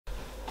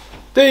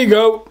There you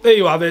go, there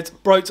you have it.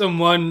 Brighton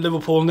 1,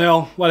 Liverpool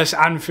 0. Well, it's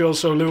Anfield,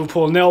 so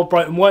Liverpool 0,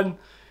 Brighton 1.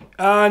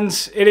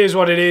 And it is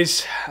what it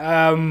is.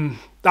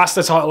 That's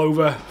the title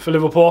over for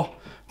Liverpool.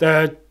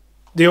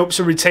 The hopes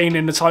of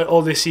retaining the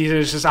title this season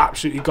is just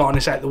absolutely gone.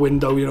 It's out the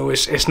window, you know,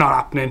 it's not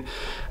happening.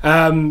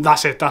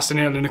 That's it, that's the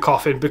nail in the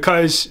coffin.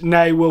 Because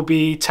now we'll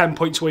be 10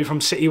 points away from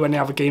City when they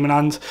have a game in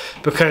hand.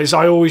 Because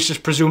I always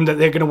just presume that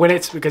they're going to win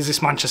it, because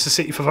it's Manchester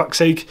City, for fuck's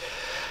sake.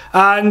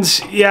 And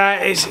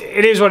yeah,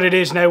 it is what it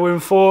is now. We're in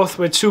fourth,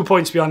 we're 2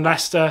 points behind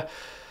Leicester.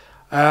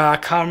 I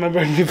can't remember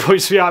how many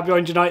points we are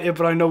behind United,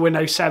 but I know we're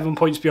now 7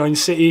 points behind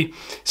City.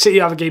 City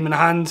have a game in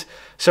hand,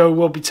 so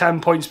we'll be 10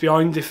 points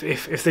behind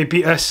if they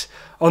beat us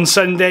on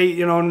Sunday.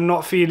 You know, I'm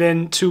not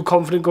feeling too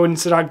confident going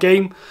into that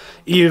game,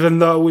 even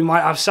though we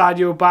might have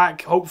Sadio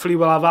back. Hopefully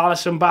we'll have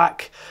Alisson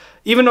back.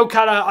 Even though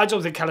I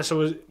don't think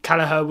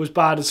Kelleher was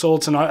bad at all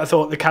tonight. I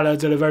thought the Kelleher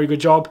did a very good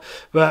job.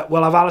 But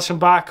we'll have Alisson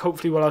back.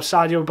 Hopefully we'll have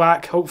Sadio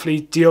back. Hopefully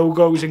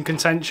Diogo's in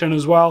contention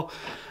as well.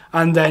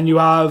 And then you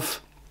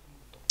have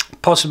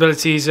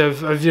possibilities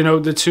of you know,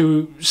 the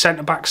two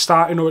centre-backs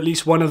starting, or at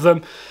least one of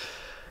them.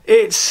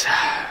 It's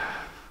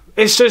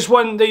just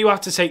one that you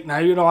have to take now.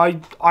 You know,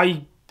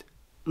 I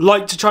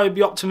like to try and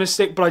be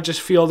optimistic, but I just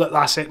feel that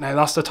that's it now.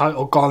 That's the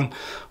title gone.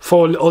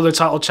 For all the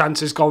title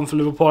chances gone for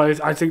Liverpool.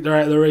 I think they're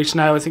out of the race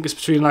now. I think it's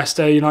between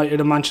Leicester United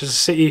and Manchester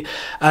City,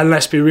 and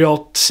let's be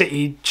real,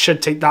 City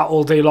should take that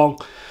all day long.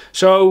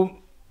 So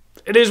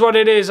it is what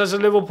it is. As a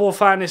Liverpool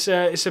fan, it's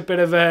a bit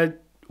of a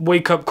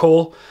wake-up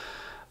call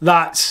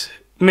that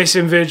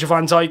missing Virgil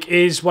van Dijk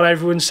is what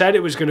everyone said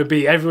it was going to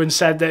be. Everyone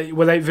said that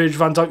without Virgil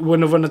van Dijk we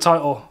wouldn't have won the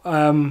title.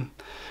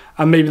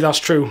 And maybe that's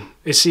true.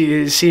 It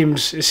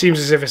seems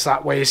as if it's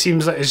that way. It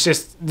seems like it's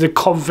just the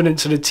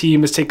confidence of the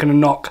team has taken a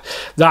knock.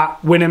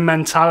 That winning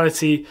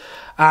mentality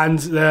and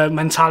the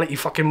mentality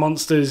fucking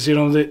monsters, you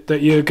know, that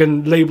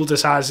Jurgen labelled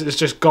us as, is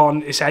just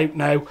gone. It's out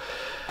now.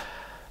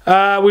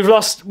 We've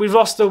lost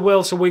the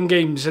will to win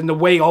games and the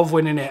way of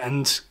winning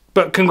it.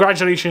 But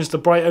congratulations to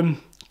Brighton.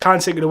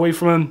 Can't take it away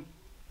from them.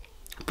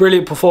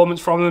 Brilliant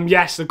performance from them.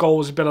 Yes, the goal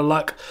was a bit of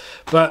luck,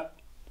 but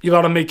you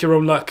got to make your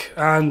own luck,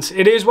 and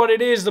it is what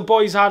it is. The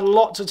boys had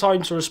lots of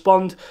time to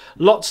respond,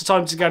 lots of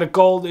time to get a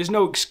goal. There's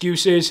no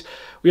excuses.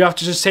 We have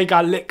to just take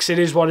our licks. It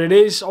is what it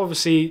is.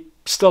 Obviously,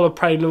 still a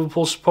proud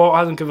Liverpool supporter.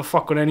 I don't give a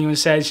fuck what anyone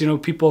says. You know,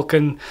 people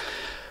can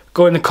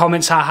go in the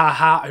comments, ha ha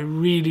ha. I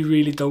really,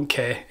 really don't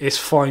care. It's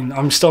fine.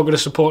 I'm still going to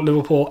support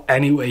Liverpool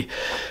anyway.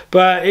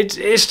 But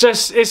it's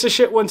a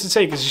shit one to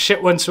take. It's a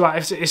shit one to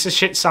have. It's a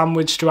shit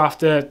sandwich to have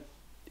to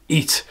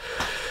eat.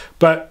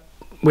 But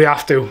we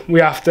have to.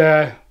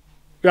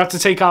 We have to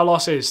take our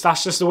losses.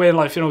 That's just the way in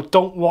life. You know,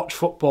 don't watch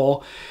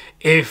football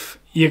if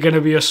you're going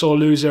to be a sore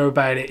loser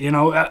about it, you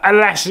know.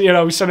 Unless, you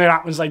know, something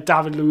happens like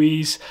David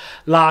Luiz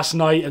last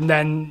night, and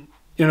then,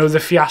 you know, the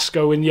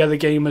fiasco in the other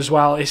game as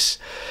well. Unless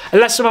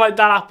something like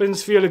that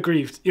happens, feel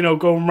aggrieved. You know,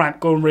 go and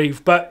rant, go and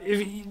rave. But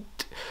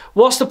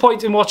what's the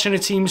point in watching a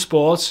team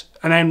sport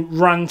and then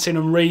ranting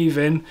and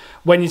raving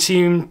when your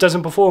team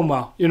doesn't perform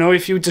well? You know,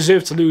 if you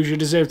deserve to lose, you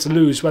deserve to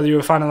lose, whether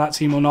you're a fan of that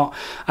team or not.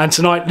 And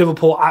tonight,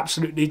 Liverpool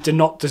absolutely did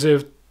not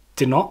deserve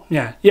to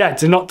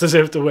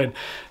win.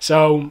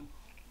 So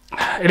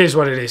it is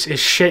what it is.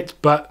 It's shit,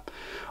 but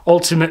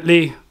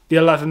ultimately the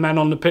 11 men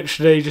on the pitch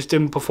today just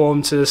didn't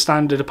perform to the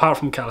standard, apart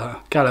from Kelleher.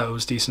 Kelleher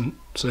was decent,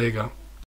 so there you go.